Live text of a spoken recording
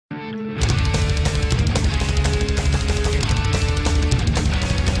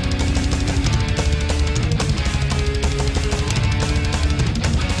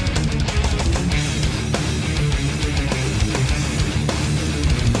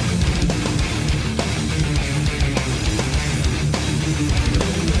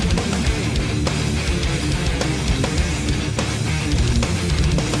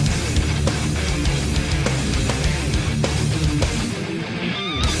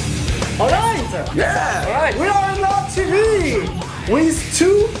Alright! Yeah! Alright, we are on Love TV with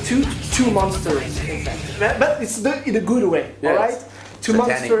two monsters, in fact. But it's in a good way, Yes. alright? Two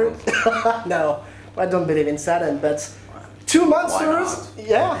monsters. No, I don't believe in Satan, but two monsters.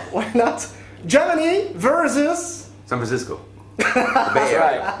 Yeah, why not? Germany versus San Francisco. The Bay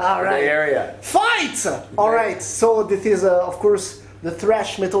Area. Alright. Bay Area. Fight! Alright, so this is of course the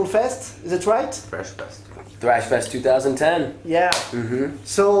Thrash Metal Fest, is it right? Thrash Fest. Thrash Fest 2010. Yeah.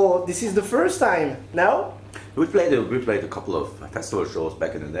 So this is the first time, no? We played a couple of festival shows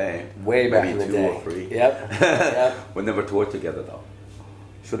back in the day. Way back Maybe in the two day. or three. Yep. Yep. We never toured together though.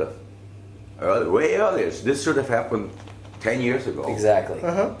 Should have. Way earlier. This should have happened 10 years ago. Exactly.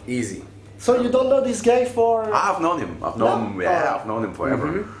 Easy. So you don't know this guy for... I've known him. I've known him. Yeah, I've known him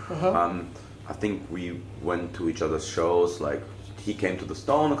forever. I think we went to each other's shows. Like he came to the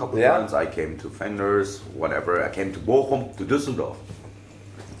Stone a couple of times. I came to Fenders, whatever. I came to Bochum, to Düsseldorf.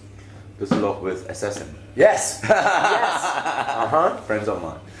 Düsseldorf with Assassin. Yes. Yes. Friends of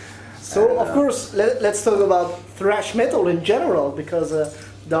mine. So And, of course, let's talk about thrash metal in general, because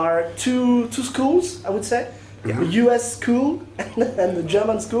there are two schools, I would say. The US school and the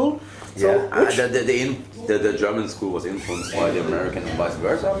German school. So which, the German school was influenced by the American and vice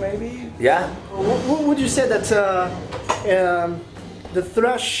versa, maybe? Yeah. would you say that the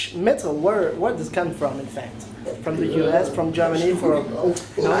thrash metal, where does it come from, in fact? From the US, from Germany, from...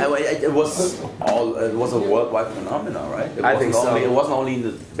 It was a worldwide phenomenon, right? I think so. It wasn't only in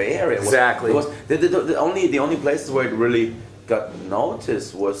the Bay Area. Exactly. It was the only places where it really got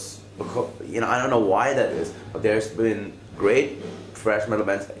noticed was, I don't know why that is, but there's been great thrash metal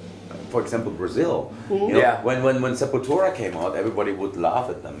bands. For example, Brazil. When Sepultura came out, everybody would laugh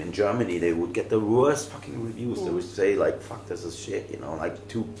at them. In Germany, they would get the worst fucking reviews. They would say like, "Fuck, this is shit," like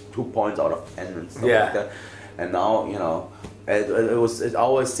 2 points out of 10 and stuff like that. And now, it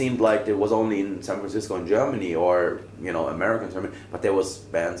always seemed like it was only in San Francisco and Germany, or American Germany, but there was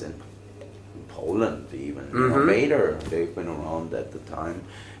bands in Poland even. Vader, they've been around at the time,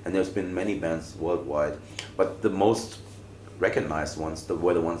 and there's been many bands worldwide, but the most recognized ones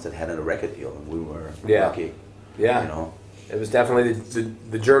were the ones that had a record deal, and we were lucky. Yeah. It was definitely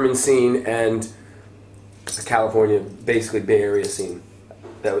the German scene and the California, basically Bay Area scene.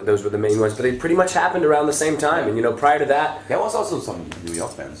 Those were the main ones, but they pretty much happened around the same time. And prior to that, there was also some New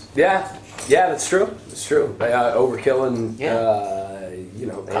York bands. Yeah, that's true. It's true. Overkill and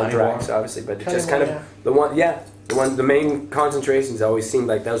Anthrax, obviously, but it's just kind of the main concentrations always seemed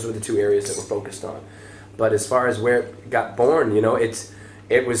like those were the two areas that were focused on. But as far as where it got born,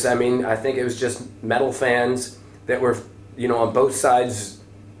 it was. I mean, I think it was just metal fans that were, on both sides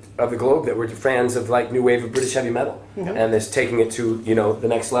of the globe that were fans of like new wave of British heavy metal, and this taking it to the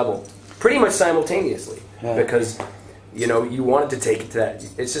next level, pretty much simultaneously, because you wanted to take it to that.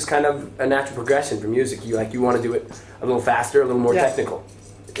 It's just kind of a natural progression for music. You want to do it a little faster, a little more technical,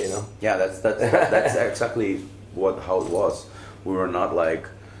 Yeah, that's exactly how it was. We were not like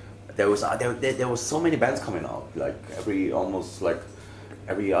there was so many bands coming out, like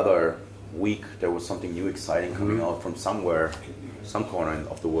every other week there was something new, exciting coming out from somewhere, some corner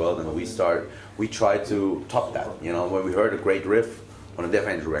of the world, and we tried to top that. When we heard a great riff on a Death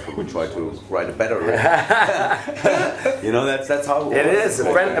Angel record, we tried to write a better riff. That's how it is.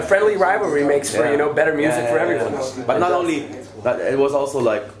 A friendly rivalry makes for better music for everyone. But not only that, it was also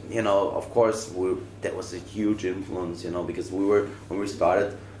like of course that was a huge influence. Because when we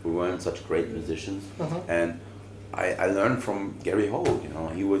started, we weren't such great musicians, and I learned from Gary Holt.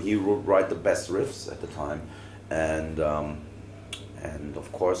 He would write the best riffs at the time, and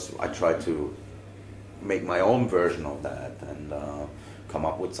of course I tried to make my own version of that and come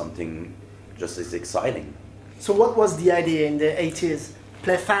up with something just as exciting. So what was the idea in the 80s?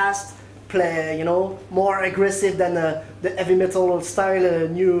 Play fast, play more aggressive than the heavy metal style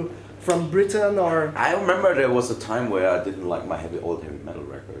new from Britain, or? I remember there was a time where I didn't like my old heavy metal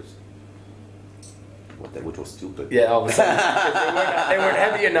records. Which was stupid. Yeah, all of a sudden. they weren't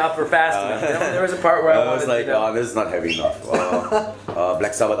heavy enough or fast enough. There was a part where I was like, this is not heavy enough.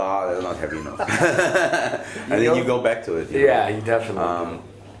 Black Sabbath, that's not heavy enough. And then you go back to it. You definitely.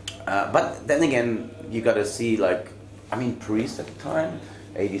 But then again, you got to see Priest at the time,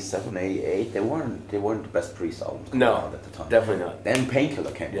 87, 88, they weren't the best Priest albums at the time. Definitely not. Then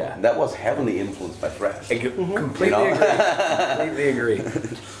Painkiller came out, and that was heavily influenced by thrash. Completely agree.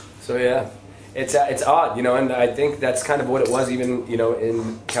 So it's odd, and I think that's kind of what it was even,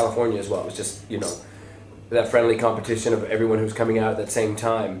 in California as well. It was just, that friendly competition of everyone who's coming out at that same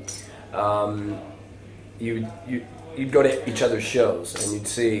time. You'd go to each other's shows and you'd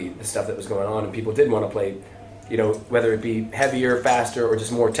see the stuff that was going on, and people did want to play you know, whether it be heavier, faster, or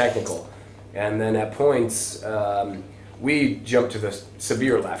just more technical. And then at points, we jumped to the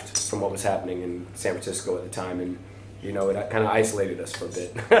severe left from what was happening in San Francisco at the time, and you know, it kind of isolated us for a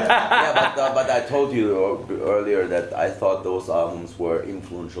bit. Yeah, but I told you earlier that I thought those albums were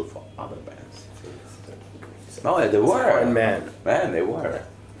influential for other bands. No, they were. Man, they were.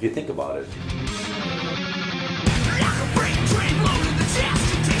 If you think about it.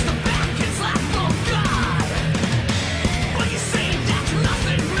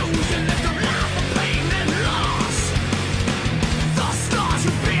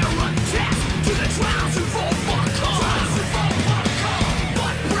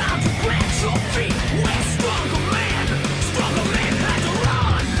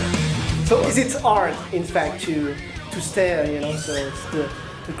 So is it hard, in fact, to stay? You know, so it's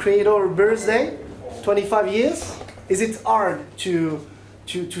the Creator birthday, 25 years. Is it hard to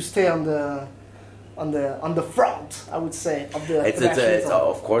stay on the front? I would say of the. It's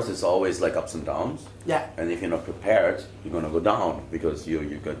of course it's always like ups and downs. Yeah. And if you're not prepared, you're gonna go down because you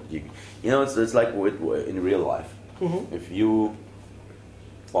know it's like in real life. Mm-hmm. If you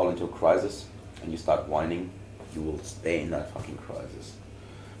fall into a crisis and you start whining, you will stay in that fucking crisis.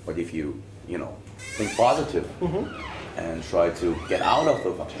 But if you know, think positive mm-hmm. and try to get out of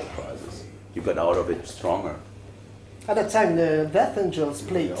the fucking crisis, you get out of it stronger. At that time, the Death Angel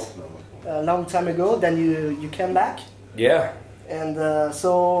split a long time ago. Then you came back. Yeah. And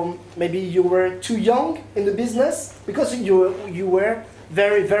so maybe you were too young in the business because you were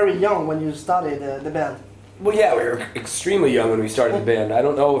very, very young when you started the band. Well, yeah, we were extremely young when we started the band. I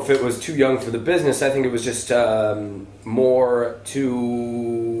don't know if it was too young for the business. I think it was just more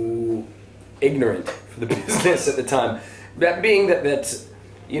too ignorant for the business at the time. That being that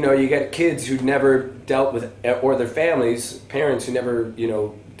you know, you get kids who never dealt with, or their families, parents who never, you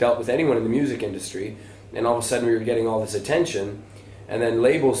know, dealt with anyone in the music industry, and all of a sudden we were getting all this attention, and then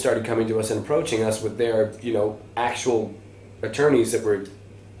labels started coming to us and approaching us with their, you know, actual attorneys that were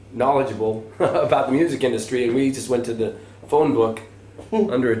knowledgeable about the music industry, and we just went to the phone book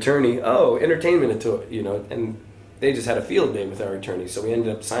under attorney. Oh, entertainment, you know, and they just had a field day with our attorney. So we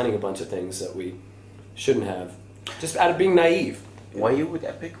ended up signing a bunch of things that we shouldn't have, just out of being naive. Were you with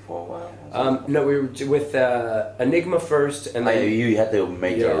Epic for a while? No, we were with Enigma first, and then you had the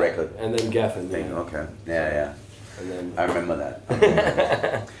major record, and then Geffen. thing. Yeah. Okay, yeah. And then I remember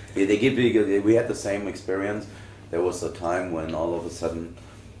that. Yeah, we had the same experience. There was a time when all of a sudden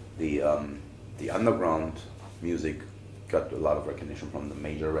the underground music got a lot of recognition from the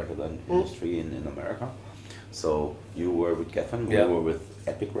major record industry in America. So you were with Geffen, we were with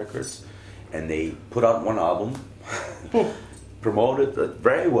Epic Records, and they put out one album, promoted it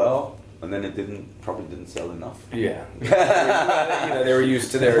very well, and then it probably didn't sell enough. Yeah. You know, they were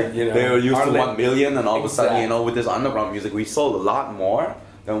used to their, you know, they were used to 1 million, and all of a sudden, Exactly. you know, with this underground music, we sold a lot more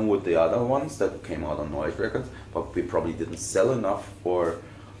than with the other ones that came out on Noise Records, but we probably didn't sell enough for,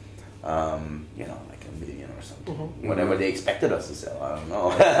 you know, like 1 million or something. Mm-hmm. Whatever they expected us to sell, I don't know.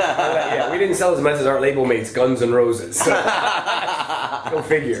 Yeah, we didn't sell as much as our label mates, Guns N' Roses. Go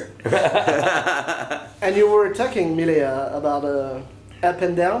figure. And you were talking, Milia, about up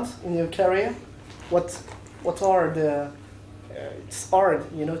and downs in your career. What are the? It's hard,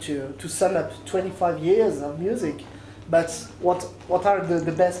 you know, to sum up 25 years of music, but what are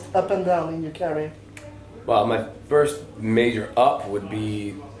the best up and down in your career? Well, my first major up would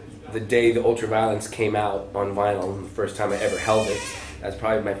be the day the Ultraviolence came out on vinyl, the first time I ever held it. That's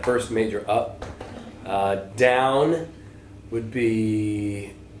probably my first major up. Down would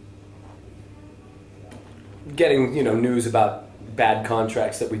be getting, you know, news about bad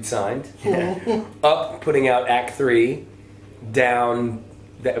contracts that we'd signed. Up, putting out Act 3. Down,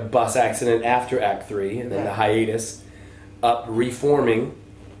 the bus accident after Act 3, and then the hiatus. Up, reforming.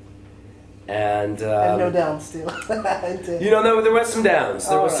 And no down still. you know, there was some downs.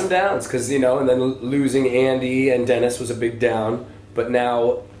 There was some downs because, you know, and then losing Andy and Dennis was a big down. But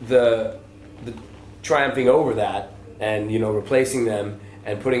now the triumphing over that and, you know, replacing them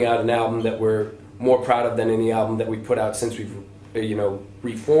and putting out an album that we're more proud of than any album that we put out since we've, you know,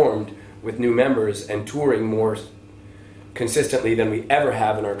 reformed with new members and touring more consistently than we ever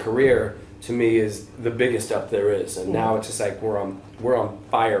have in our career, to me is the biggest up there is. And now it's just like we're on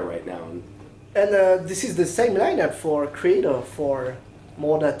fire right now. And this is the same lineup for Creator for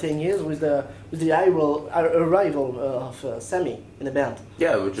more than 10 years with the arrival of Sammy in the band.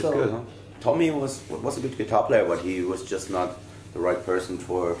 Yeah, which is good, huh? Tommy was a good guitar player, but he was just not the right person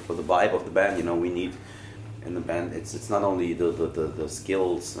for the vibe of the band. You know, we need in the band, it's not only the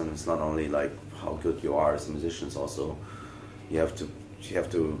skills, and it's not only like how good you are as a musician, it's also you have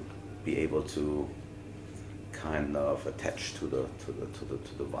to be able to kind of attached to the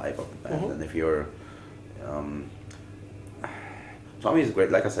vibe of the band. And if you're Tommy is great,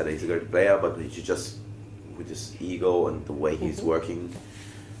 like I said, he's a great player, but he just, with his ego and the way he's working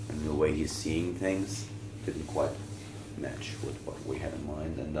and the way he's seeing things, didn't quite match with what we had in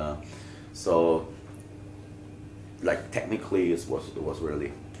mind. And so, like, technically it was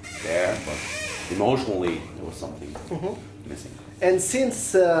really there, but emotionally there was something missing. And since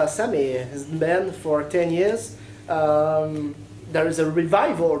Sammy has been banned for 10 years, there is a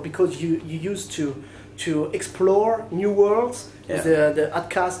revival because you used to explore new worlds with the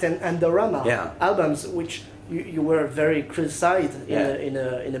Outcast and Andorama albums, which you were very criticized in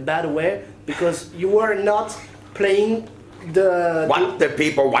a bad way because you were not playing what the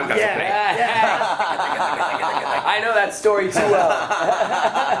people want us to play. I know that story too well.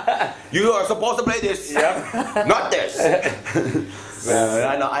 You are supposed to play this, not this.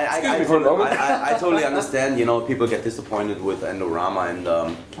 I know. I totally understand. You know, people get disappointed with Andorama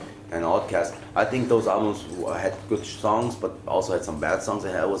and Outcast. I think those albums had good songs, but also had some bad songs.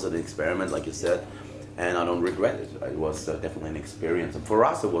 It was an experiment, like you said, and I don't regret it. It was definitely an experience, and for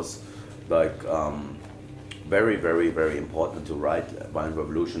us, it was like very, very, very important to write Violent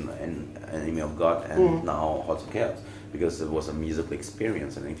Revolution and Enemy of God and now Hearts of Chaos, because it was a musical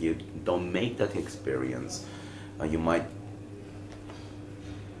experience, and if you don't make that experience, you might.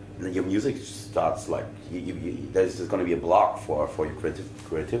 Your music starts like there's going to be a block for your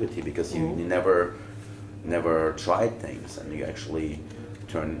creativity because you never tried things and you actually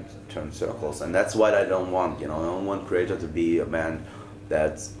turn circles, and that's what I don't want. You know, I don't want Creator to be a band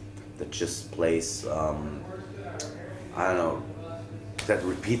that just plays I don't know, that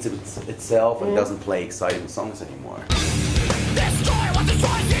repeats itself and doesn't play exciting songs anymore. Destroy what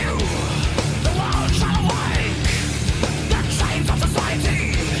destroys you. The world shall awake. The chains of society.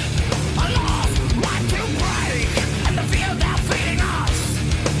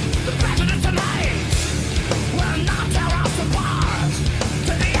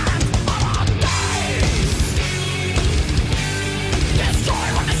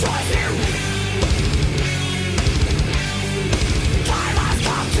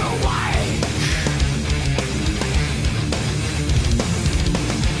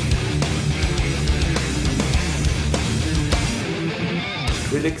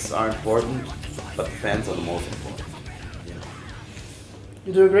 Critics are important, but fans are the most important.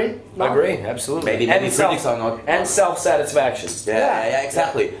 You do agree? No? I agree, absolutely. Maybe critics are not. And self-satisfaction. Yeah,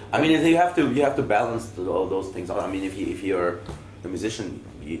 exactly. I mean, you have to balance all those things out. I mean, if you're a musician,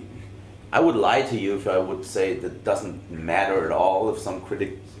 I would lie to you if I would say that doesn't matter at all if some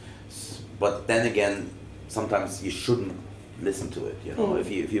critics. But then again, sometimes you shouldn't listen to it. You know, if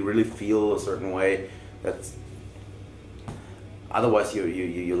you really feel a certain way, that's. Otherwise,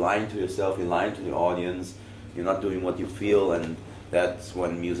 you're lying to yourself. You're lying to the audience. You're not doing what you feel, and that's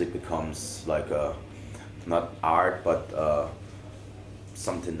when music becomes like not art, but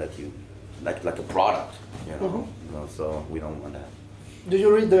something that you like a product. You know, so we don't want that. Do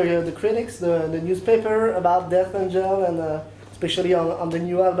you read the critics, the newspaper about Death Angel, and especially on the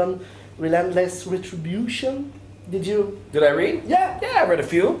new album, Relentless Retribution? Did I read? Yeah. Yeah, I read a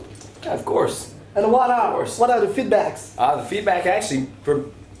few. Yeah, of course. And what are the feedbacks? The feedback actually, for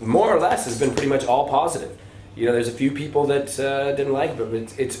more or less, has been pretty much all positive. You know, there's a few people that didn't like it, but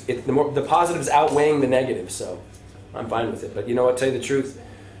it's the positives outweighing the negatives, so I'm fine with it. But you know what, to tell you the truth,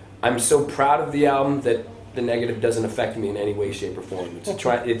 I'm so proud of the album that the negative doesn't affect me in any way, shape, or form. It's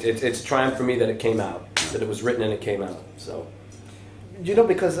a triumph for me that it came out, that it was written and it came out. So, you know,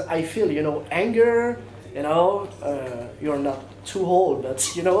 because I feel, you know, anger. You know, you're not too old, but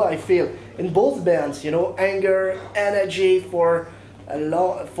you know, I feel in both bands, you know, anger, energy for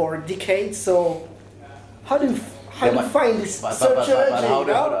decades. So, how do you find this surge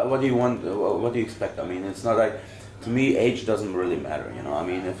energy? What do you want? What do you expect? I mean, it's not like, to me, age doesn't really matter. You know, I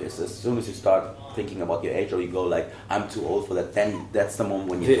mean, if it's, as soon as you start thinking about your age, or you go like, I'm too old for that, then that's the moment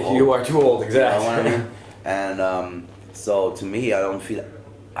when you're too old. You are too old, exactly. You know what I mean? And so to me, I don't feel.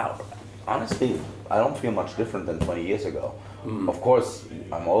 Honestly, I don't feel much different than 20 years ago. Of course,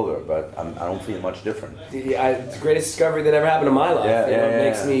 I'm older, but I don't feel much different. It's the greatest discovery that ever happened in my life. It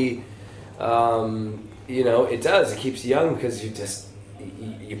makes me, you know, it does. It keeps you young because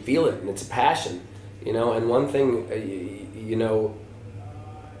you feel it, and it's a passion, you know. And one thing, you know,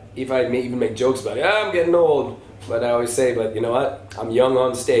 if I even make jokes about it, I'm getting old, but I always say, but you know what? I'm young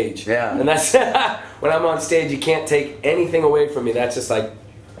on stage. Yeah. And that's when I'm on stage, you can't take anything away from me. That's just like.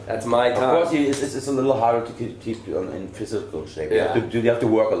 That's my time. Of course, it's a little harder to keep in physical shape. Yeah. You have to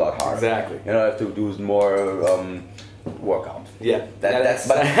work a lot harder. Exactly. You know, you have to do more workout. Yeah.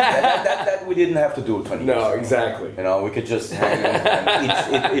 That we didn't have to do 20 years ago. Exactly. You know, we could just hang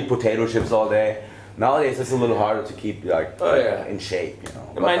and eat potato chips all day. Nowadays, it's a little harder to keep in shape. You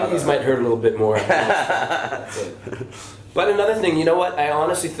know, my knees might hurt a little bit more. But another thing, you know what? I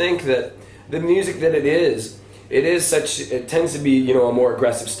honestly think that the music that it tends to be, you know, a more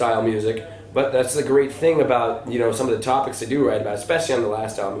aggressive style music. But that's the great thing about, you know, some of the topics I do write about, especially on the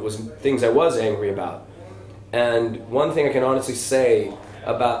last album. It was things I was angry about. And one thing I can honestly say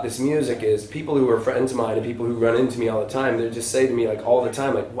about this music is people who are friends of mine and people who run into me all the time, they just say to me like all the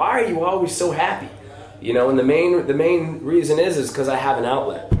time, like, why are you always so happy? You know, and the main reason is because I have an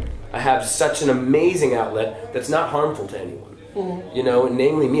outlet. I have such an amazing outlet that's not harmful to anyone. Mm-hmm. You know,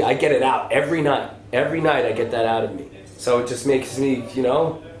 namely me. I get it out every night. Every night I get that out of me. So it just makes me, you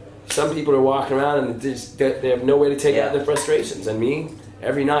know, some people are walking around and they have no way to take out their frustrations. And me,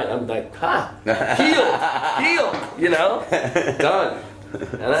 every night I'm like, healed, you know, done.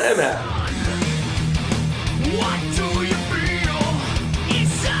 And I am happy. What do you feel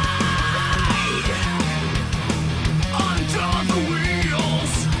inside? Under the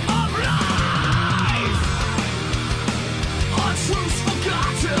wheels of life, untruths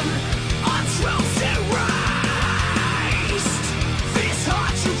forgotten, untruths erased. This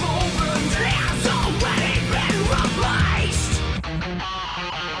heart you've opened has already been replaced.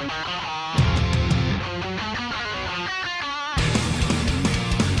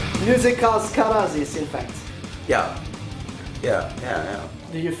 Music causes catharsis, in fact. Yeah.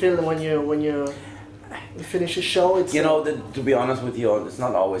 Do you feel when you finish a show? It's you know, to be honest with you, it's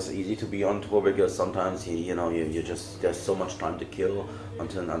not always easy to be on tour because sometimes you just there's so much time to kill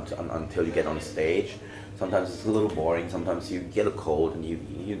until you get on stage. Sometimes it's a little boring. Sometimes you get a cold and you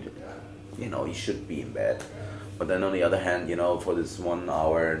should be in bed. But then on the other hand, you know, for this 1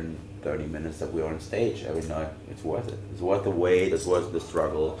 hour and 30 minutes that we are on stage every night, it's worth it. It's worth the wait. It's worth the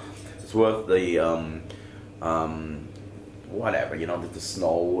struggle. It's worth the whatever, you know, the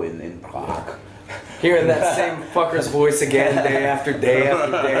snow in Prague. Hearing that same fucker's voice again, day after day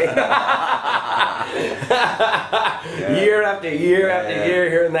after day. Year after year after year,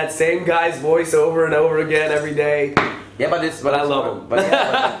 hearing that same guy's voice over and over again every day. Yeah, but I love him. But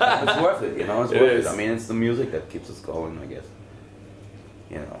it's worth it, you know. It's worth it. I mean, it's the music that keeps us going, I guess.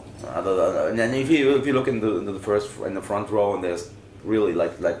 You know, and then if you look in the front row, and there's really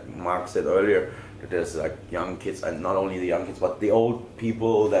like Mark said earlier, that there's like young kids, and not only the young kids, but the old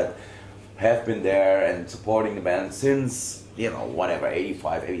people that have been there and supporting the band since, you know, whatever,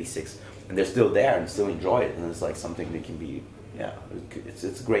 85, 86, and they're still there and still enjoy it, and it's like something that can be, it's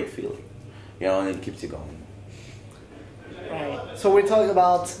a great feeling, you know, and it keeps you going. Right. So we're talking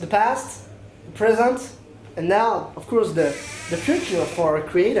about the past, the present, and now, of course, the future for a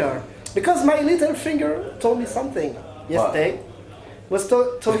creator. Because my little finger told me something yesterday. Was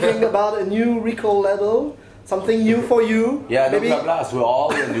talking about a new record label, something new for you. Yeah, maybe? Nuclear Blast. We're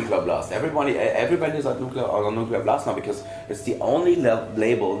all in Nuclear Blast. Everybody is on Nuclear Blast now because it's the only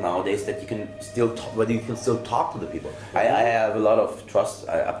label nowadays that you can still talk to the people. I have a lot of trust.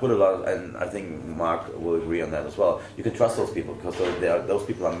 I put a lot of, and I think Mark will agree on that as well. You can trust those people because those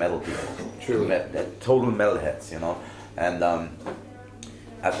people are metal people. True. They're total metalheads, you know, and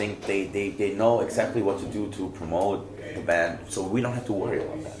I think they know exactly what to do to promote the band, so we don't have to worry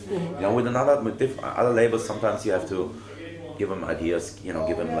about that. Mm-hmm. You know, with other labels, sometimes you have to give them ideas. You know,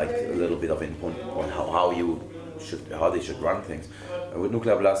 give them like a little bit of input on how they should run things. With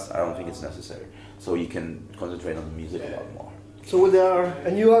Nuclear Blast, I don't think it's necessary. So you can concentrate on the music a lot more. So will there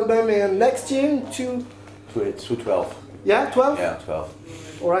a new album in next year? 12. Yeah, 12. Yeah, 12.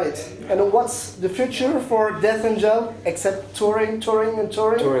 All right. And what's the future for Death Angel except touring? Touring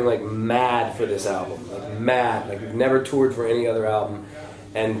like mad for this album, like mad. Like we've never toured for any other album,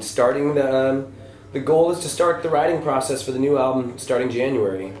 and starting the goal is to start the writing process for the new album starting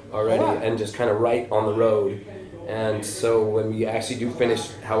January already, and just kind of write on the road. And so when we actually do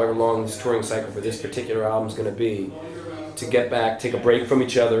finish, however long this touring cycle for this particular album is going to be, to get back, take a break from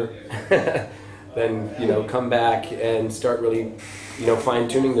each other. Then, you know, come back and start really, you know,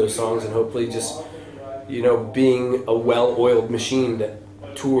 fine-tuning those songs and hopefully just, you know, being a well-oiled machine that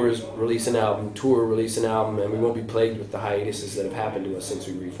tours, release an album, and we won't be plagued with the hiatuses that have happened to us since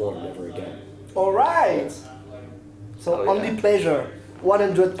we reformed ever again. All right. So only pleasure.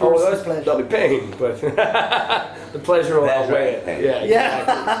 100% pleasure. There'll be pain, but the pleasure will outweigh it. Yeah, exactly.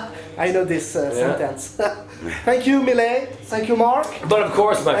 Yeah. I know this sentence. Thank you, Millet. Thank you, Mark. But of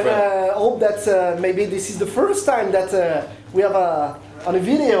course, my friend. And I hope that maybe this is the first time that we have on a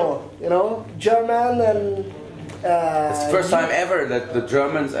video, you know, German and... it's the first time ever that the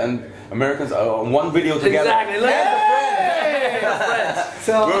Germans and Americans on one video together. Exactly. Look at the friends.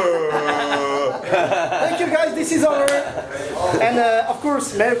 So, thank you guys. This is over. And of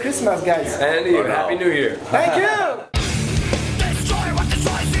course, Merry Christmas, guys. And you, Happy New Year. Thank you.